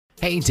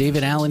Hey,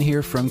 David Allen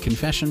here from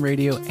Confession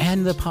Radio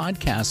and the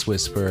Podcast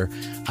Whisperer.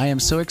 I am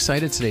so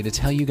excited today to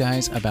tell you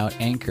guys about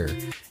Anchor.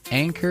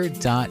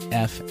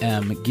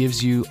 Anchor.fm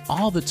gives you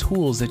all the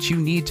tools that you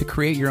need to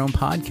create your own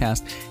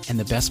podcast, and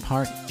the best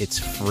part, it's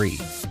free.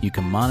 You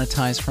can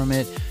monetize from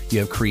it. You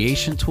have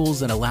creation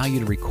tools that allow you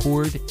to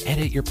record,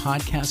 edit your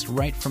podcast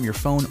right from your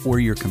phone or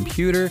your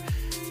computer,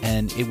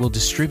 and it will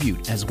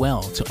distribute as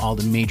well to all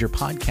the major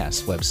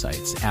podcast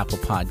websites, Apple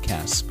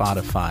Podcasts,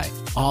 Spotify,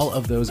 all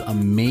of those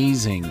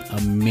amazing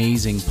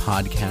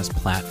podcast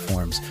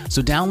platforms.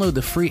 So download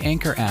the free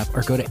Anchor app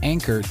or go to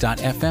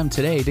anchor.fm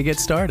today to get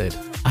started.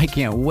 I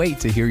can't wait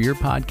to hear your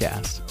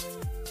podcast.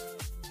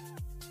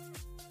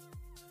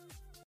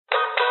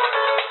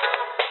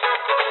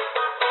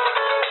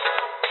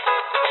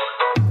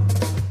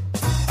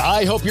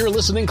 I hope you're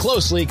listening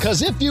closely,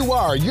 because if you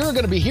are, you're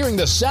going to be hearing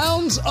the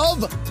sounds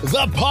of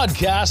the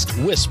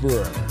Podcast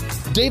Whisperer.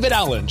 David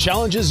Allen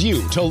challenges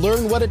you to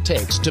learn what it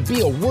takes to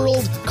be a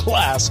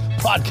world-class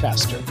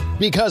podcaster,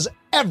 because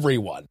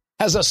everyone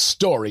has a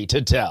story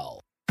to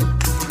tell.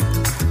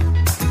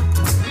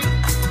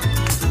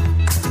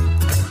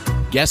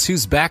 Guess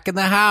who's back in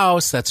the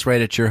house? That's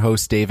right, it's your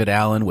host, David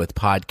Allen with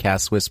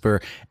Podcast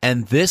Whisperer.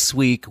 And this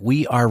week,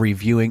 we are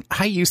reviewing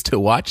I Used to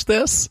Watch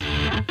This.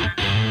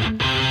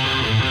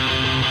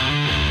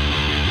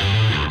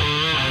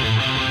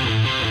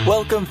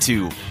 Welcome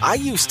to I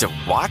Used to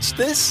Watch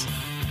This,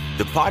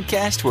 the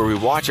podcast where we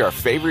watch our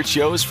favorite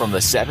shows from the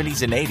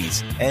 70s and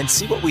 80s and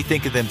see what we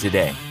think of them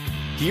today.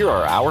 Here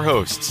are our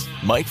hosts,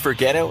 Mike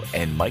Forgetto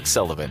and Mike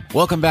Sullivan.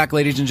 Welcome back,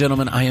 ladies and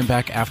gentlemen. I am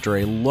back after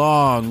a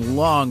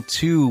long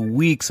 2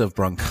 weeks of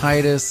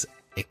bronchitis.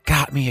 It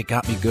got me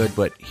good,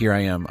 but here I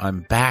am.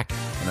 I'm back,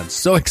 and I'm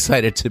so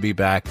excited to be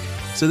back.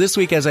 So this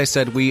week, as I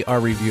said, we are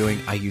reviewing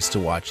I Used to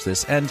Watch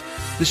This, and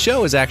the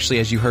show is actually,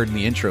 as you heard in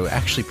the intro,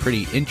 actually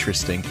pretty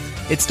interesting.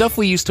 It's stuff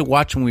we used to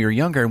watch when we were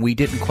younger, and we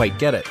didn't quite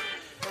get it.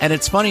 And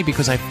it's funny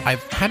because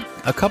I've had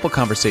a couple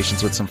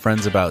conversations with some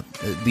friends about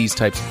these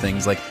types of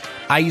things. Like,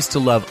 I used to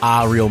love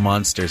Real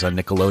Monsters on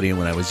Nickelodeon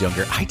when I was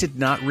younger. I did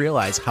not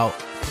realize how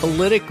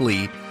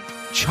politically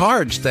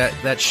charged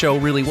that show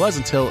really was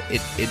until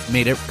it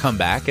made it come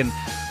back, and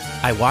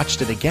I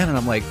watched it again, and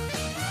I'm like,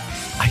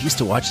 I used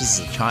to watch this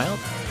as a child?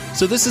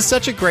 So this is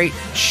such a great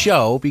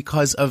show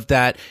because of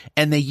that,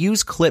 and they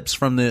use clips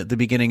from the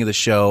beginning of the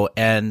show,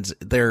 and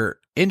their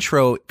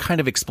intro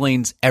kind of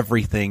explains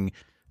everything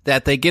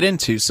that they get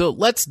into. So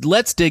let's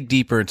dig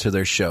deeper into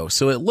their show.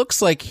 So it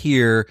looks like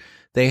here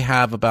they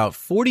have about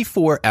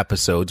 44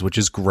 episodes, which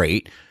is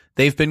great.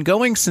 They've been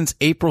going since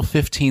April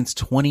 15th,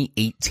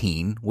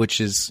 2018,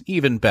 which is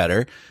even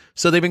better.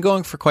 So they've been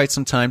going for quite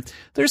some time.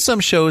 There's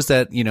some shows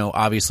that,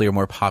 obviously are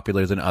more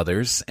popular than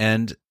others.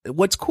 And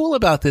what's cool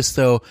about this,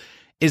 though,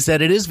 is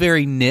that it is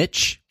very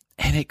niche,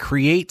 and it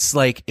creates,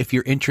 like, if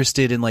you're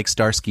interested in, like,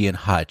 Starsky and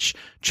Hutch,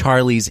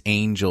 Charlie's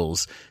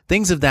Angels,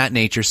 things of that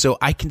nature. So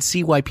I can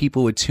see why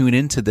people would tune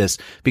into this,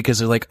 because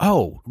they're like,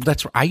 oh,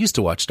 I used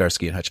to watch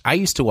Starsky and Hutch. I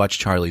used to watch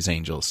Charlie's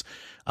Angels.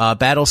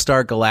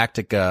 Battlestar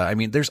Galactica. I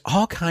mean, there's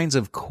all kinds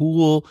of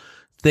cool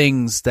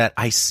things that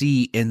I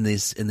see in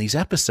these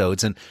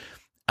episodes. And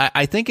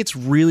I think it's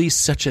really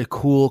such a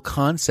cool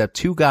concept.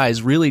 Two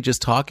guys really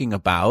just talking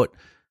about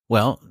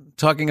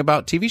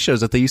TV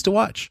shows that they used to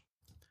watch.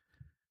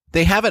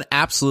 They have an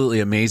absolutely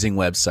amazing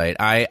website.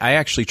 I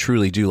actually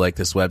truly do like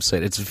this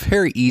website. It's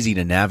very easy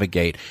to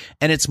navigate,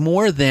 and it's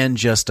more than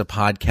just a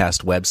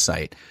podcast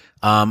website.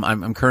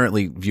 I'm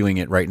currently viewing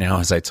it right now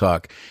as I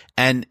talk.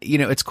 And,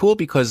 it's cool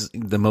because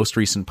the most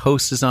recent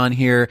post is on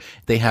here.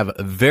 They have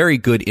a very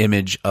good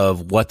image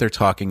of what they're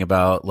talking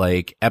about,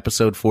 like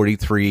episode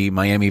 43,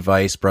 Miami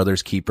Vice,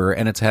 Brothers Keeper,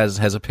 and it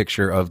has a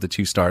picture of the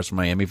two stars from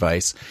Miami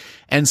Vice,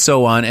 and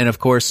so on. And of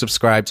course,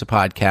 subscribe to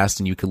podcast,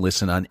 and you can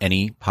listen on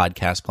any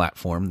podcast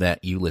platform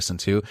that you listen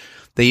to.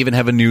 They even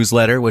have a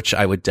newsletter, which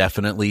I would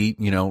definitely,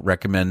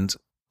 recommend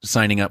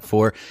signing up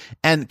for,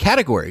 and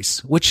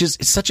categories, which is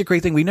such a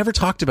great thing. We never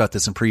talked about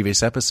this in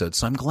previous episodes,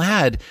 so I'm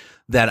glad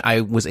that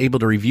I was able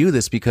to review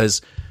this, because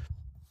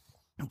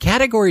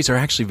categories are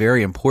actually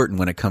very important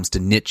when it comes to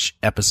niche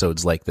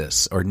episodes like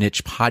this, or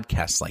niche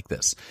podcasts like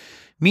this,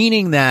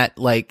 meaning that,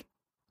 like,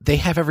 they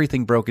have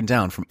everything broken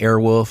down from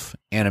Airwolf,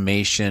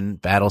 animation,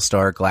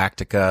 Battlestar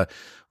Galactica,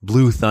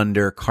 Blue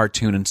Thunder,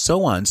 cartoon, and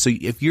so on. So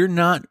if you're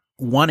not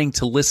wanting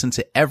to listen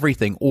to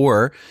everything,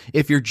 or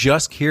if you're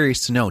just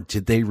curious to know,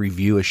 did they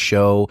review a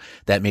show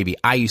that maybe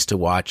I used to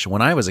watch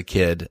when I was a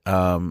kid,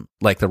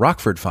 like the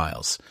Rockford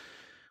Files,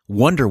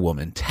 Wonder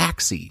Woman,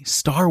 Taxi,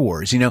 Star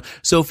Wars,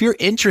 So if you're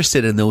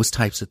interested in those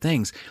types of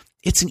things,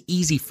 it's an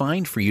easy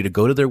find for you to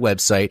go to their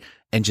website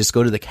and just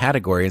go to the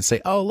category and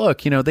say, oh,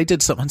 look, they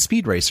did something on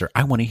Speed Racer.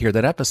 I want to hear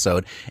that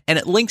episode. And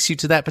it links you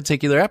to that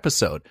particular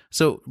episode.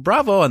 So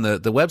bravo on the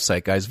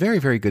website, guys. Very,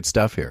 very good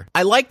stuff here.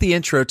 I like the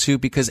intro too,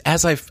 because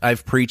as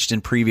I've preached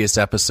in previous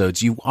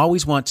episodes, you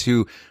always want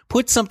to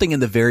put something in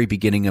the very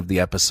beginning of the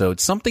episode,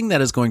 something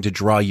that is going to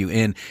draw you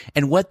in.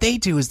 And what they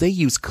do is they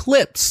use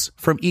clips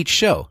from each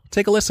show.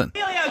 Take a listen.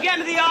 Get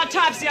into the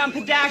autopsy on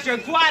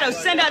Podacter. Guido,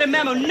 send out a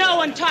memo. No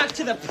one talks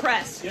to the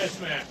press. Yes,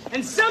 ma'am.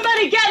 And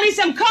somebody get me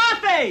some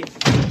coffee!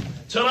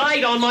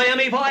 Tonight on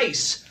Miami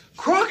Vice,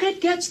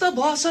 Crockett gets the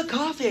boss a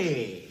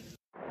coffee.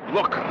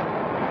 Look,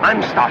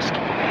 I'm Starsky.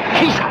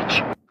 He's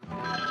Hutch.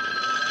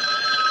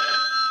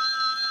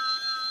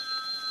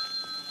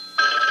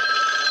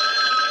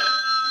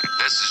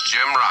 This is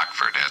Jim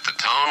Rockford. At the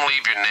tone,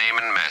 leave your name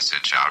and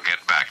message. I'll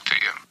get back to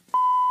you.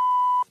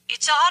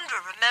 It's Andra.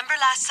 Remember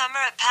last summer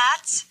at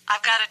Pat's?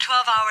 I've got a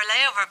 12-hour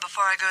layover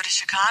before I go to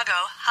Chicago.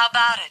 How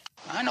about it?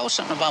 I know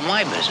something about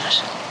my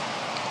business.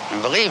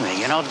 And believe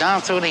me,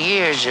 down through the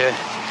years, you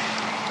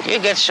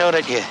get so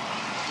that you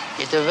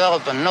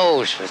develop a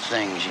nose for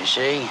things, you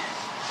see.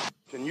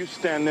 Can you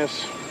stand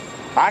this?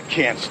 I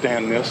can't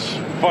stand this.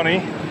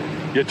 Funny,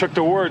 you took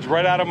the words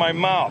right out of my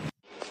mouth.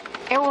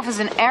 Airwolf is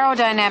an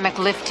aerodynamic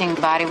lifting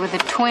body with a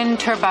twin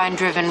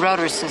turbine-driven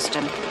rotor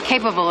system,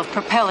 capable of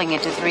propelling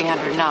it to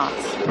 300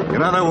 knots.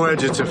 In other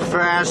words, it's a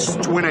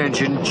fast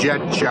twin-engine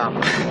jet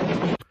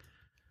chopper.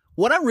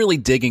 What I'm really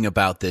digging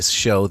about this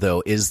show,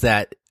 though, is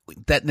that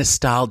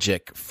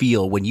nostalgic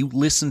feel when you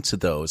listen to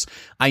those.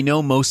 I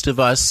know most of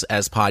us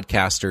as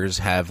podcasters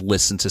have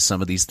listened to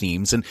some of these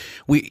themes, and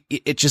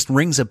it just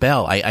rings a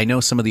bell. I know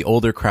some of the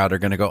older crowd are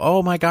going to go,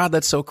 "Oh my God,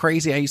 that's so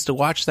crazy. I used to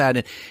watch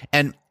that."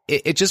 And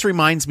it just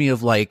reminds me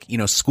of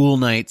school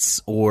nights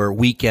or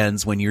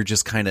weekends when you're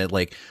just kind of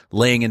like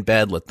laying in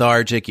bed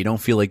lethargic. You don't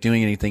feel like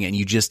doing anything, and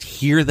you just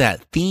hear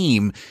that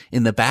theme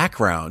in the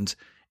background,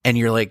 and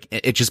you're like,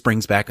 it just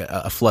brings back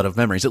a flood of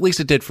memories. At least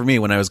it did for me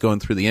when I was going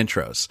through the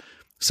intros.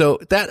 So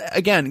that,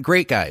 again,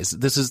 great guys.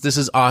 This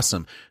is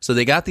awesome. So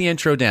they got the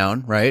intro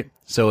down, right?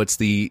 So it's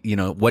the,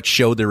 what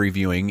show they're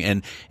reviewing.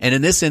 And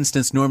in this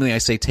instance, normally I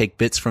say take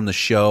bits from the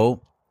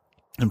show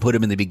and put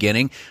them in the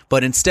beginning.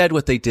 But instead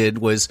what they did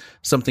was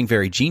something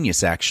very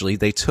genius, actually.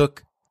 They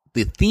took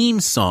the theme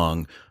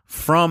song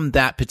from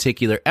that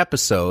particular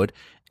episode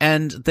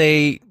and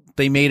they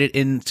made it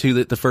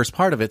into the first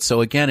part of it. So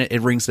again,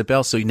 it rings the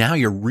bell. So now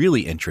you're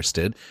really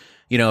interested.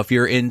 If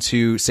you're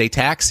into, say,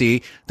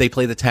 Taxi, they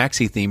play the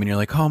Taxi theme and you're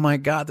like, oh my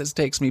God, this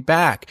takes me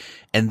back.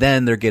 And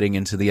then they're getting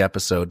into the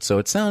episode. So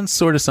it sounds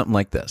sort of something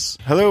like this.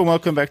 Hello and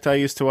welcome back to I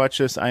Used to Watch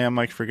This. I am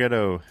Mike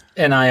Forgetto.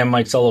 And I am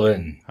Mike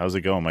Sullivan. How's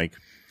it going, Mike?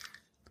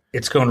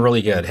 It's going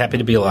really good. Happy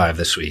to be alive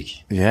this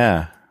week.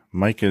 Yeah.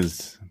 Mike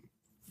is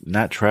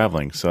not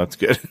traveling, so that's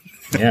good.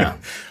 Yeah.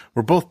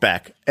 We're both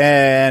back.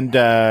 And,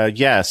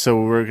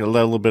 so we're a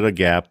little bit of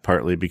gap,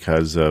 partly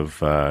because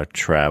of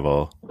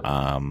travel.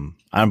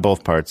 On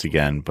both parts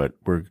again, but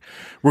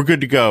we're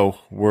good to go.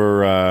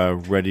 We're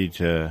ready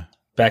to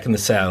back in the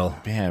saddle.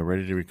 Yeah,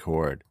 ready to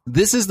record.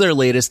 This is their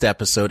latest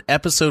episode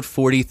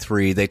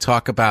 43. They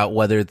talk about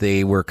whether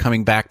they were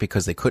coming back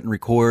because they couldn't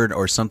record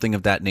or something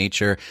of that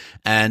nature.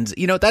 And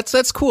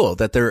that's cool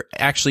that they're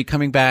actually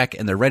coming back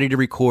and they're ready to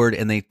record,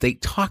 and they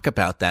talk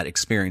about that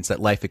experience, that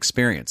life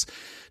experience.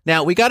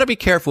 Now, we got to be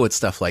careful with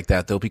stuff like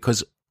that, though,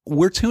 because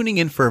we're tuning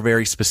in for a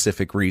very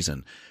specific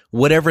reason,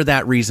 whatever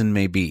that reason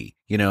may be.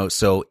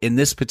 So in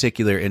this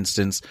particular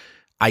instance,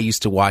 I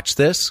used to watch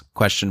this ?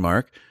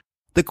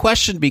 The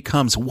question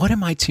becomes, what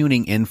am I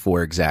tuning in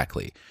for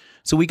exactly?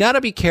 So we got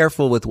to be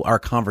careful with our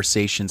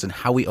conversations and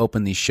how we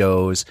open these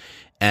shows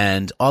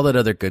and all that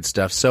other good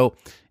stuff. So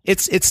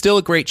it's still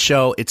a great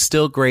show. It's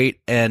still great.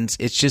 And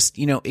it's just,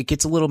 it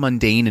gets a little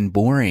mundane and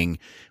boring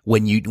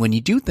when you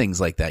do things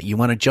like that. You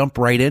want to jump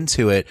right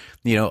into it.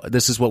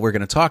 This is what we're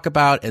going to talk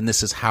about, and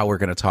this is how we're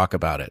going to talk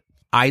about it.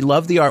 I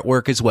love the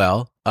artwork as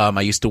well.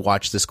 I used to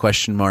watch this ?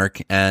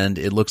 And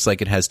it looks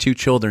like it has two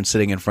children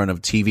sitting in front of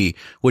a TV,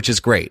 which is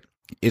great.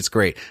 It's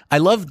great. I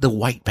love the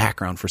white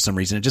background for some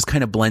reason. It just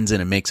kind of blends in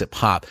and makes it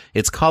pop.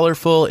 It's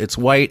colorful. It's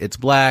white. It's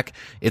black.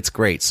 It's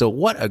great. So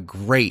what a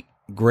great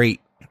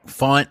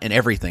font and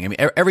everything. I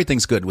mean,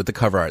 everything's good with the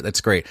cover art.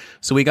 That's great.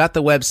 So we got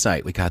the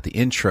website. We got the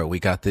intro.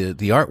 We got the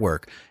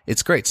artwork.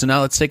 It's great. So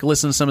now let's take a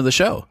listen to some of the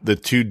show. The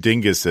two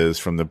dinguses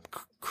from the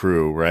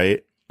crew,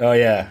 right? Oh,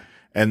 yeah.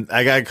 And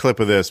I got a clip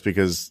of this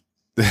because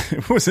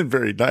it wasn't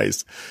very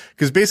nice.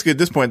 Because basically at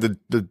this point,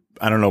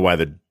 I don't know why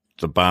the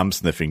bomb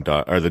sniffing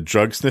dog or the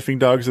drug sniffing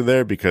dogs are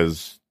there,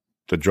 because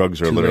the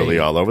drugs are literally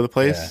all over the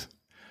place. Yeah.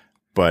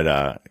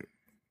 But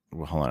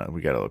hold on,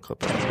 we got a little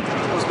clip of it.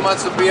 Those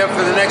mutts will be up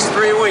for the next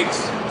 3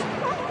 weeks.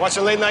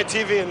 Watching late night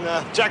TV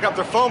and jack up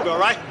their phone bill,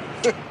 right?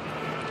 You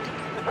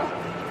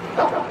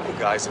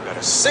guys have got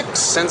a sick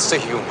sense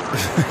of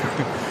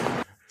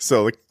humor.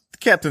 So the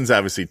captain's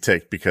obviously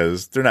ticked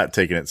because they're not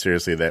taking it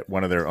seriously that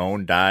one of their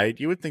own died.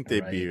 You would think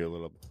they'd be a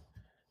little.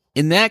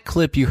 In that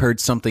clip, you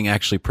heard something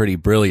actually pretty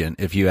brilliant,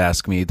 if you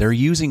ask me. They're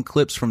using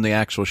clips from the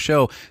actual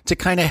show to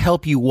kind of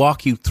help you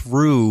walk you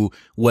through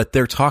what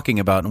they're talking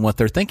about and what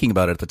they're thinking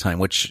about at the time,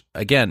 which,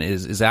 again,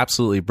 is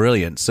absolutely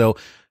brilliant. So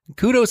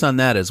kudos on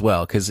that as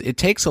well, because it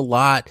takes a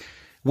lot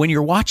when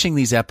you're watching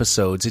these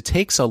episodes, it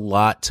takes a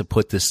lot to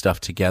put this stuff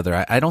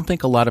together. I don't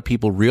think a lot of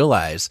people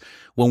realize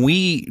when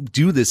we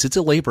do this, it's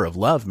a labor of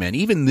love, man.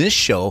 Even this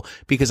show,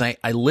 because I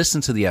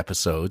listen to the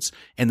episodes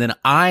and then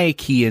I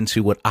key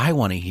into what I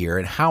want to hear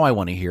and how I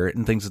want to hear it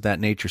and things of that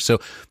nature. So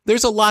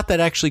there's a lot that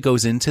actually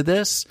goes into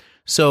this.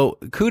 So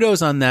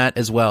kudos on that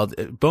as well.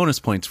 Bonus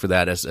points for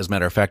that, as a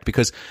matter of fact,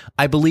 because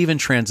I believe in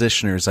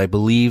transitioners. I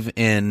believe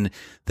in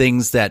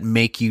things that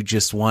make you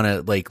just want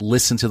to like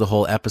listen to the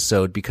whole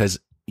episode because,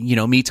 you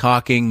know, me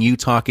talking, you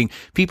talking,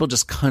 people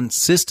just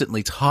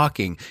consistently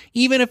talking,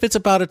 even if it's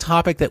about a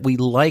topic that we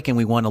like and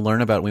we want to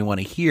learn about, and we want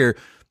to hear.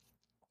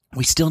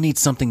 We still need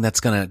something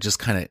that's going to just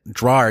kind of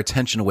draw our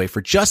attention away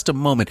for just a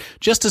moment,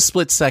 just a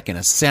split second,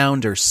 a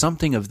sound or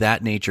something of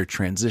that nature,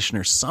 transition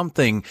or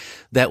something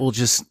that will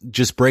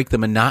just break the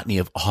monotony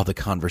of all the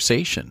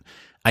conversation.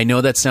 I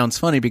know that sounds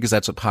funny because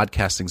that's what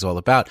podcasting is all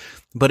about.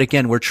 But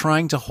again, we're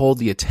trying to hold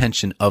the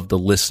attention of the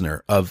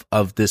listener of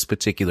this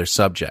particular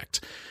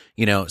subject.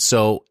 You know,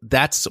 so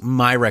that's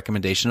my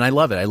recommendation. I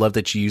love it. I love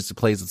that you use the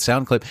plays with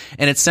sound clip,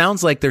 and it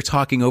sounds like they're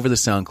talking over the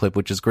sound clip,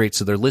 which is great.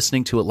 So they're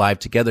listening to it live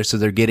together. So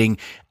they're getting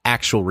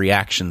actual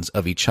reactions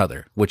of each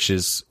other, which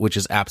is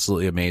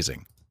absolutely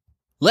amazing.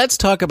 Let's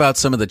talk about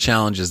some of the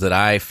challenges that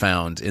I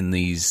found in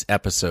these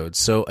episodes.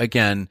 So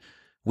again,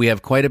 we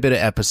have quite a bit of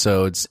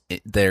episodes.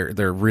 They're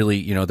really,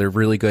 you know, they're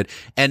really good.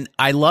 And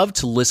I love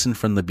to listen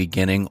from the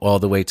beginning all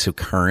the way to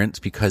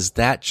current because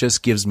that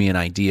just gives me an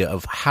idea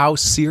of how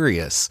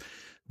serious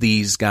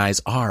these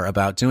guys are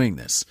about doing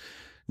this.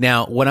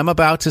 Now, what I'm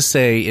about to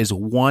say is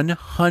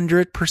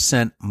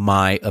 100%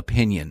 my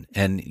opinion,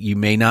 and you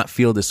may not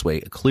feel this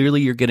way.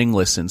 Clearly, you're getting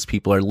listens.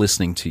 People are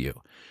listening to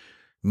you.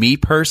 Me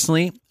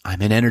personally,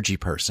 I'm an energy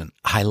person.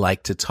 I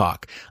like to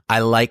talk. I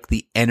like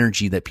the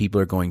energy that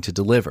people are going to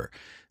deliver.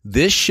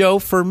 This show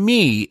for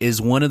me is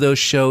one of those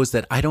shows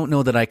that I don't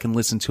know that I can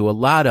listen to a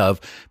lot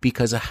of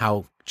because of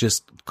how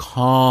just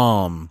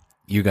calm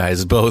you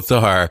guys both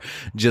are,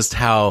 just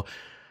how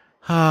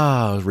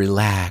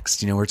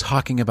relaxed. You know, we're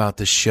talking about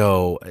the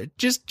show.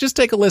 Just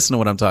take a listen to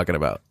what I'm talking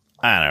about.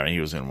 I don't know.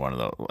 He was in one of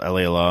the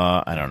LA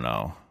Law. I don't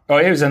know.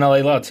 Oh, he was in LA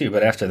Law too,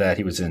 but after that,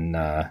 he was in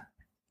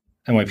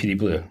NYPD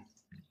Blue.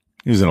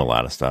 He was in a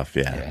lot of stuff.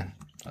 Yeah.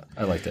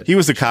 I liked it. He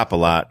was a cop a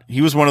lot.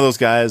 He was one of those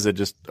guys that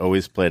just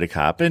always played a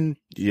cop, and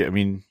yeah, I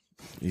mean,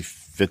 he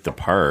fit the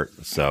part.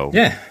 So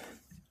yeah,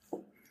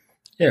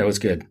 it was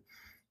good.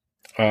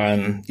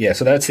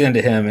 So that's the end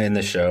of him in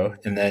the show.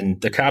 And then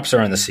the cops are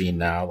on the scene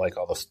now, like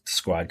all the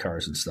squad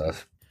cars and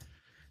stuff.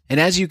 And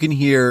as you can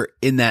hear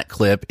in that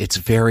clip, it's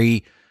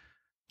very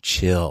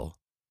chill,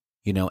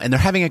 you know, and they're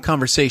having a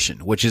conversation,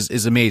 which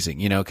is amazing,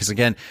 you know, because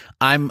again,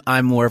 I'm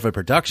more of a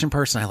production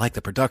person. I like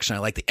the production. I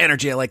like the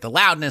energy. I like the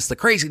loudness, the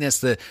craziness,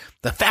 the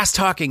fast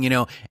talking, you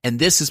know, and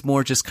this is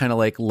more just kind of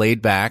like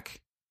laid back,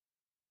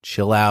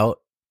 chill out.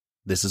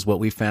 This is what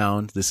we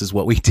found. This is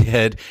what we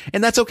did.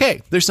 And that's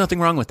okay. There's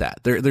nothing wrong with that.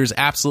 There's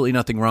absolutely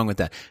nothing wrong with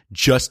that.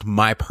 Just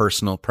my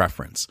personal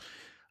preference.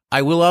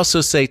 I will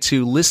also say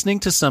too, listening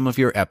to some of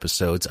your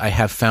episodes, I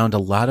have found a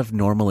lot of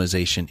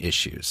normalization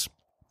issues.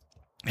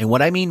 And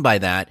what I mean by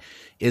that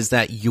is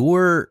that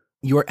your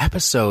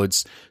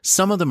episodes,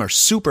 some of them are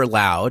super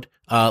loud,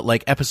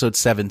 like episode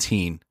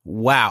 17.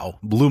 Wow.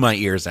 Blew my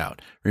ears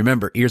out.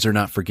 Remember, ears are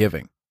not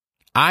forgiving.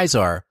 Eyes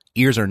are,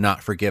 ears are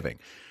not forgiving.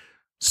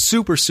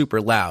 Super,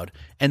 super loud.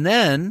 And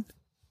then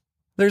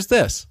there's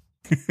this.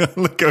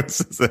 Look,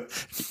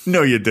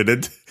 no, you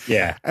didn't.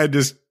 Yeah. And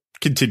just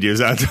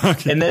continues on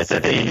talking. And that's the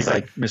thing. He's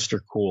like Mr.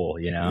 Cool,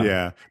 you know?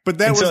 Yeah. But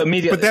that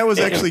was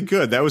actually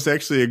good. That was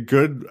actually a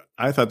good,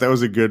 I thought that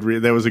was a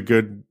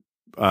good,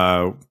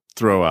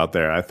 throw out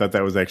there. I thought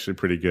that was actually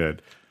pretty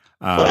good.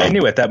 Well, I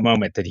knew at that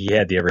moment that he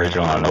had the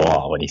original on the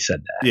wall when he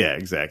said that. Yeah,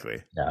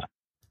 exactly. Yeah.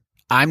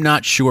 I'm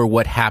not sure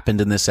what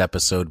happened in this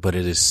episode, but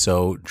it is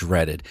so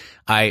dreaded.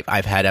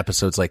 I've had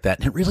episodes like that,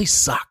 and it really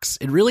sucks.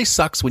 It really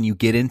sucks when you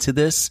get into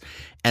this,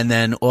 and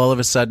then all of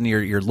a sudden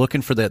you're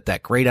looking for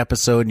that great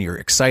episode, and you're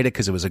excited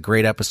because it was a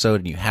great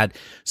episode, and you had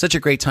such a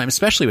great time,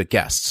 especially with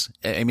guests.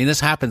 I mean, this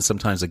happens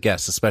sometimes with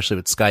guests, especially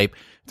with Skype.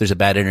 If there's a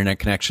bad internet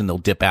connection, they'll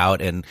dip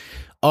out, and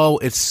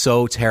it's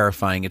so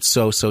terrifying. It's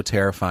so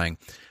terrifying.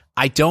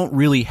 I don't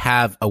really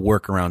have a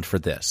workaround for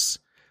this.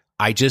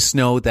 I just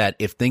know that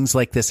if things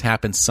like this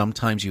happen,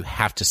 sometimes you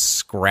have to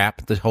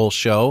scrap the whole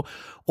show,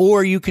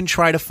 or you can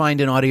try to find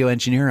an audio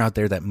engineer out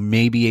there that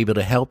may be able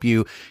to help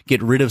you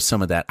get rid of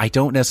some of that. I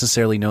don't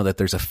necessarily know that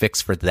there's a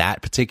fix for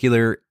that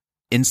particular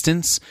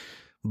instance,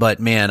 but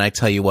man, I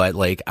tell you what,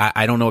 like,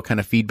 I don't know what kind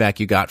of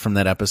feedback you got from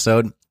that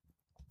episode,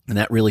 and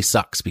that really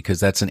sucks because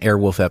that's an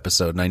Airwolf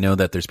episode, and I know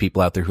that there's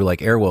people out there who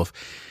like Airwolf.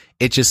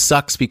 It just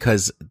sucks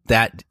because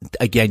that,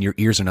 again, your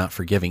ears are not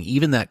forgiving.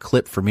 Even that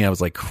clip for me, I was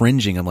like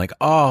cringing. I'm like,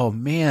 oh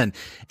man.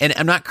 And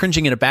I'm not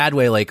cringing in a bad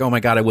way. Like, oh my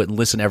God, I wouldn't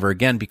listen ever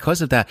again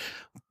because of that.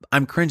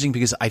 I'm cringing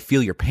because I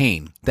feel your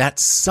pain. That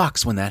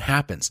sucks when that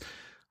happens.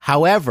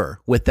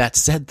 However, with that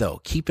said though,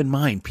 keep in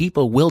mind,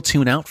 people will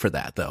tune out for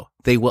that though.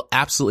 They will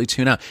absolutely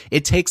tune out.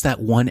 It takes that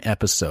one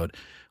episode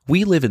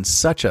We live in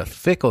such a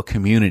fickle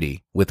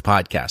community with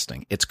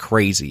podcasting. It's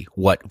crazy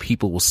what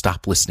people will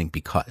stop listening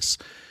because.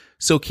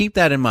 So keep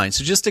that in mind.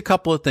 So just a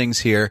couple of things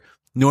here.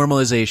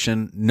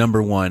 Normalization,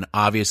 number one,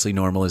 obviously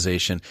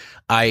normalization.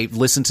 I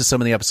listened to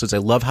some of the episodes. I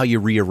love how you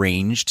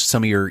rearranged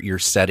some of your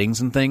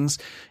settings and things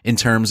in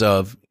terms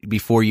of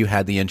before you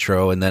had the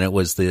intro and then it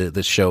was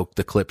the show,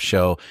 the clip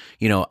show.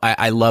 You know,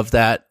 I love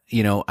that.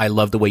 You know, I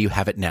love the way you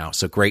have it now.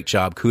 So great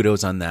job.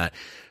 Kudos on that.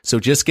 So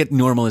just get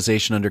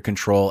normalization under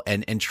control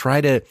and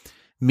try to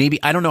maybe,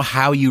 I don't know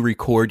how you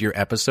record your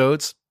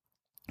episodes,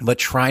 but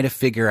try to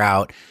figure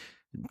out,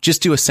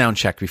 just do a sound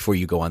check before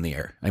you go on the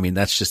air. I mean,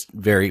 that's just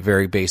very,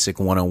 very basic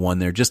 101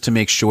 there, just to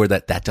make sure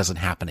that that doesn't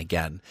happen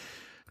again.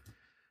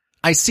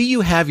 I see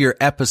you have your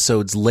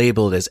episodes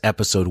labeled as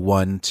episode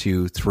 1,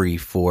 2, 3,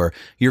 4.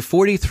 You're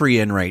 43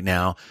 in right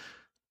now.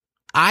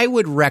 I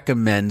would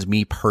recommend,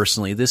 me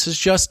personally, this is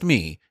just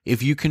me,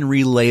 if you can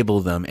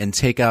relabel them and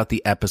take out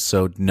the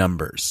episode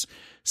numbers,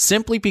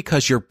 simply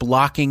because you're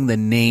blocking the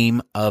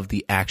name of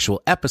the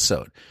actual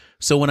episode.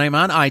 So when I'm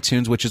on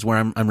iTunes, which is where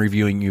I'm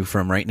reviewing you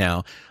from right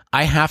now,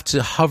 I have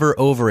to hover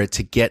over it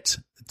to get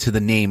to the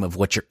name of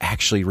what you're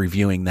actually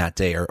reviewing that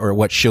day or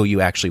what show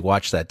you actually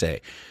watched that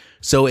day.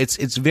 So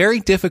it's very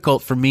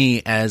difficult for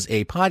me as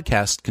a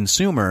podcast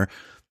consumer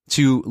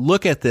to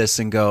look at this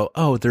and go,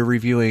 oh, they're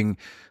reviewing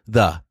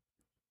the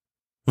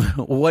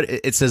what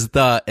it says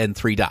the and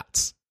 3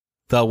 dots.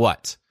 The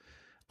what?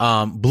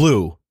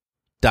 Blue ...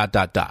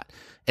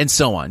 and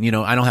so on. You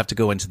know, I don't have to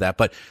go into that,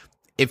 but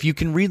if you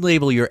can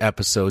relabel your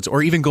episodes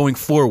or even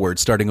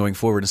starting going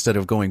forward instead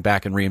of going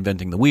back and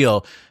reinventing the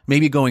wheel,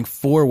 maybe going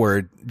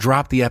forward,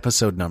 drop the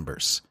episode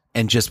numbers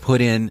and just put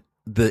in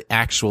the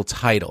actual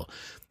title.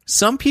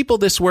 Some people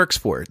this works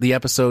for. The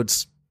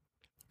episodes,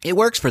 it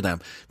works for them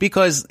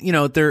because, you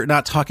know, they're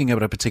not talking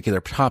about a particular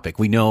topic.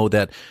 We know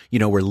that, you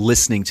know, we're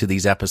listening to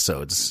these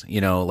episodes, you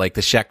know, like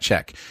the Sheck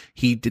Check.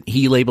 He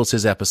labels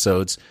his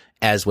episodes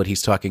as what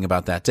he's talking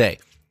about that day.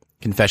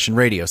 Confession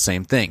Radio,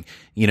 same thing.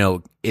 You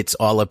know, it's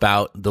all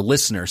about the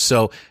listener.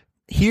 So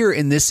here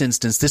in this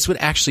instance, this would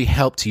actually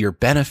help to your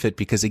benefit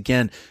because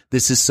again,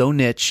 this is so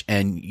niche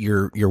and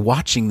you're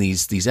watching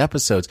these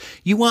episodes.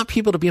 You want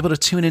people to be able to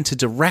tune into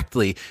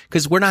directly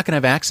because we're not going to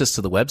have access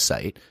to the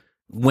website.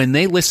 When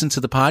they listen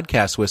to the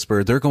Podcast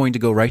Whisperer, they're going to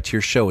go right to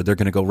your show. They're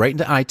going to go right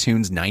into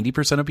iTunes.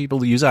 90% of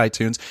people use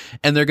iTunes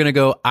and they're going to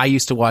go, I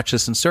used to watch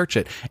this and search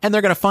it and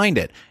they're going to find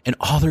it. And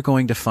all they're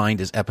going to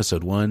find is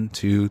episode 1,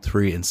 2,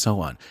 3, and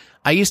so on.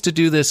 I used to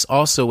do this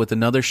also with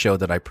another show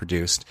that I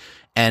produced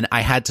and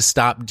I had to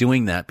stop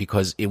doing that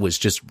because it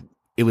was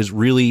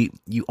really,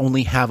 you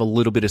only have a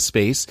little bit of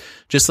space,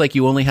 just like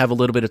you only have a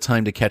little bit of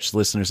time to catch the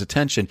listener's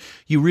attention.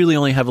 You really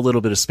only have a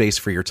little bit of space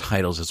for your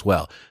titles as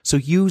well. So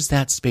use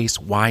that space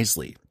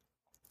wisely.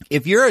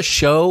 If you're a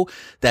show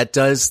that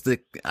does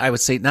I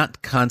would say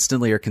not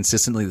constantly or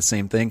consistently the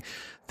same thing,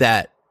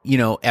 that, you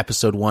know,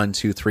 episode 1,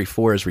 2, 3,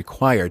 4 is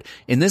required.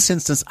 In this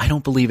instance, I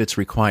don't believe it's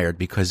required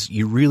because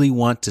you really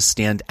want to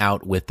stand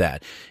out with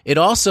that. It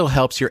also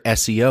helps your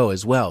SEO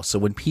as well. So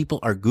when people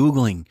are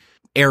Googling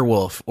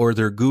Airwolf or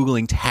they're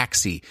Googling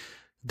taxi,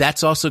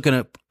 that's also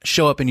going to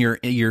show up in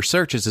your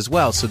searches as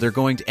well. So they're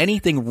going to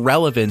anything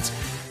relevant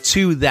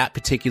to that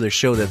particular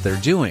show that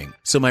they're doing.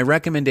 So my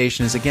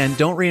recommendation is, again,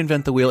 don't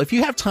reinvent the wheel. If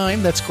you have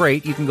time, that's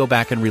great. You can go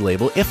back and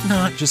relabel. If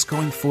not, just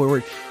going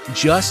forward,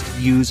 just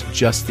use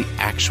just the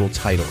actual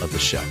title of the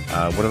show.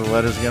 What are the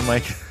letters again,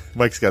 Mike?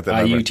 Mike's got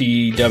that number.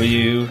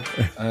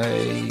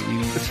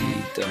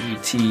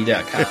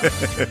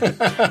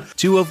 IUTWT.com.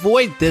 To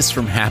avoid this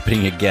from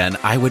happening again,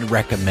 I would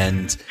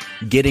recommend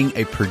getting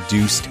a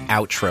produced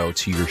outro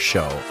to your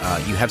show.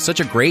 You have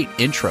such a great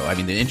intro. I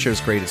mean, the intro is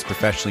great. It's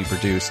professionally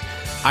produced.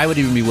 I would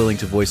even be willing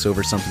to voice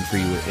over something for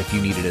you if you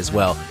need it as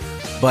well.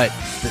 But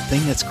the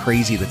thing that's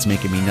crazy, that's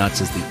making me nuts,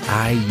 is the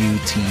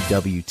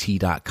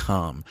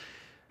IUTWT.com.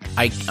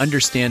 I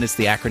understand it's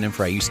the acronym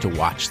for I used to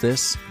watch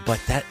this,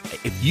 but that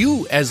if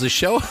you as the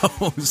show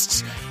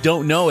hosts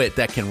don't know it,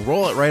 that can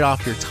roll it right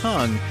off your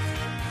tongue,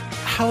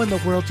 how in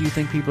the world do you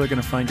think people are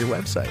going to find your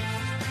website?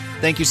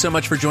 Thank you so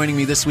much for joining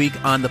me this week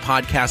on the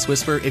Podcast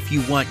Whisperer. If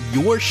you want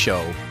your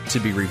show to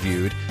be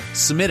reviewed,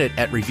 submit it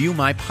at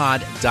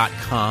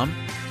reviewmypod.com.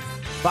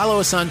 Follow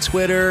us on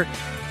Twitter.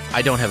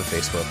 I don't have a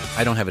Facebook.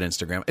 I don't have an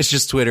Instagram. It's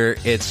just Twitter.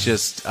 It's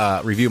just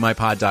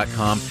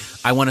reviewmypod.com.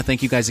 I want to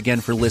thank you guys again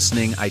for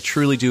listening. I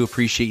truly do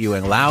appreciate you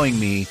allowing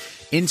me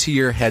into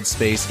your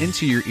headspace,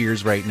 into your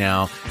ears right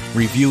now,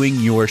 reviewing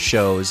your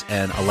shows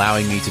and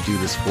allowing me to do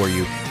this for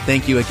you.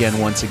 Thank you again,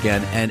 once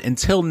again. And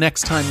until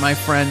next time, my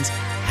friends,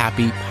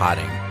 happy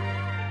podding.